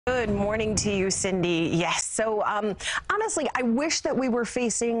Good morning to you, Cindy. Yes, so honestly, I wish that we were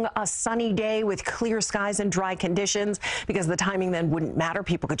facing a sunny day with clear skies and dry conditions, because the timing then wouldn't matter.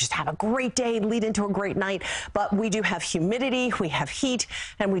 People could just have a great day and lead into a great night. But we do have humidity, we have heat,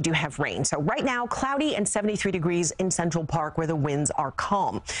 and we do have rain. So right now, cloudy and 73 degrees in Central Park, where the winds are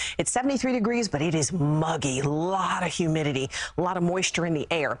calm. It's 73 degrees, but it is muggy. A lot of humidity, a lot of moisture in the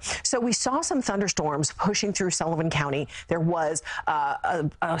air. So we saw some thunderstorms pushing through Sullivan County. There was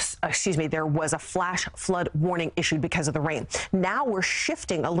there was a flash flood warning issued because of the rain. Now we're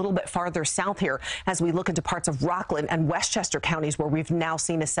shifting a little bit farther south here as we look into parts of Rockland and Westchester counties, where we've now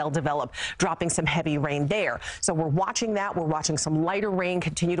seen a cell develop, dropping some heavy rain there. So we're watching that. We're watching some lighter rain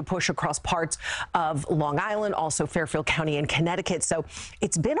continue to push across parts of Long Island, also Fairfield County and Connecticut. So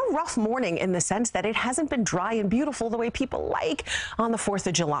it's been a rough morning in the sense that it hasn't been dry and beautiful the way people like on the 4th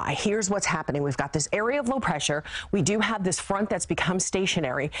of July. Here's what's happening. We've got this area of low pressure. We do have this front that's become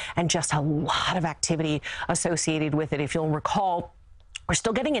stationary, and just a lot of activity associated with it. If you'll recall, we're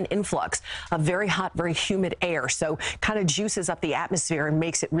still getting an influx of very hot, very humid air, so kind of juices up the atmosphere and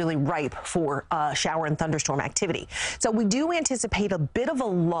makes it really ripe for shower and thunderstorm activity. So we do anticipate a bit of a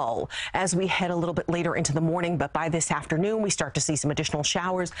lull as we head a little bit later into the morning, but by this afternoon, we start to see some additional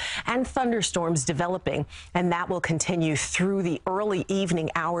showers and thunderstorms developing, and that will continue through the early evening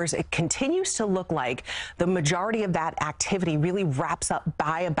hours. It continues to look like the majority of that activity really wraps up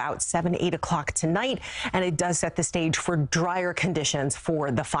by about 7, 8 o'clock tonight, and it does set the stage for drier conditions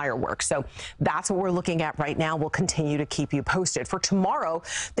for the fireworks. So that's what we're looking at right now. We'll continue to keep you posted. For tomorrow,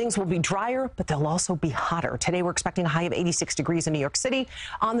 things will be drier, but they'll also be hotter. Today, we're expecting a high of 86 degrees in New York City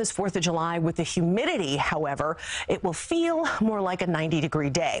on this 4th of July. With the humidity, however, it will feel more like a 90-degree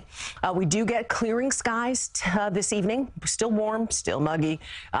day. We do get clearing skies this evening. Still warm, still muggy.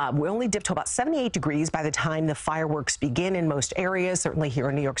 We only dip to about 78 degrees by the time the fireworks begin in most areas, certainly here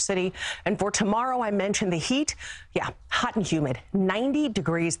in New York City. And for tomorrow, I mentioned the heat. Yeah, hot and humid. 90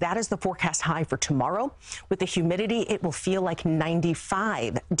 degrees, that is the forecast high for tomorrow. With the humidity, it will feel like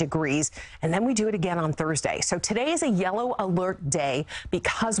 95 degrees. And then we do it again on Thursday. So today is a yellow alert day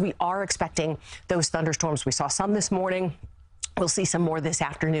because we are expecting those thunderstorms. We saw some this morning. We'll see some more this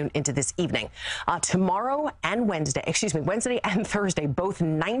afternoon into this evening. Tomorrow and Wednesday and Thursday, both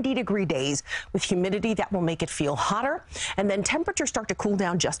 90-degree days with humidity that will make it feel hotter. And then temperatures start to cool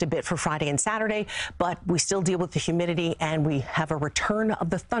down just a bit for Friday and Saturday, but we still deal with the humidity, and we have a return of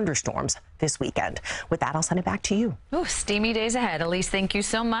the thunderstorms this weekend. With that, I'll send it back to you. Ooh, steamy days ahead. Elise, thank you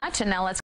so much. And now let's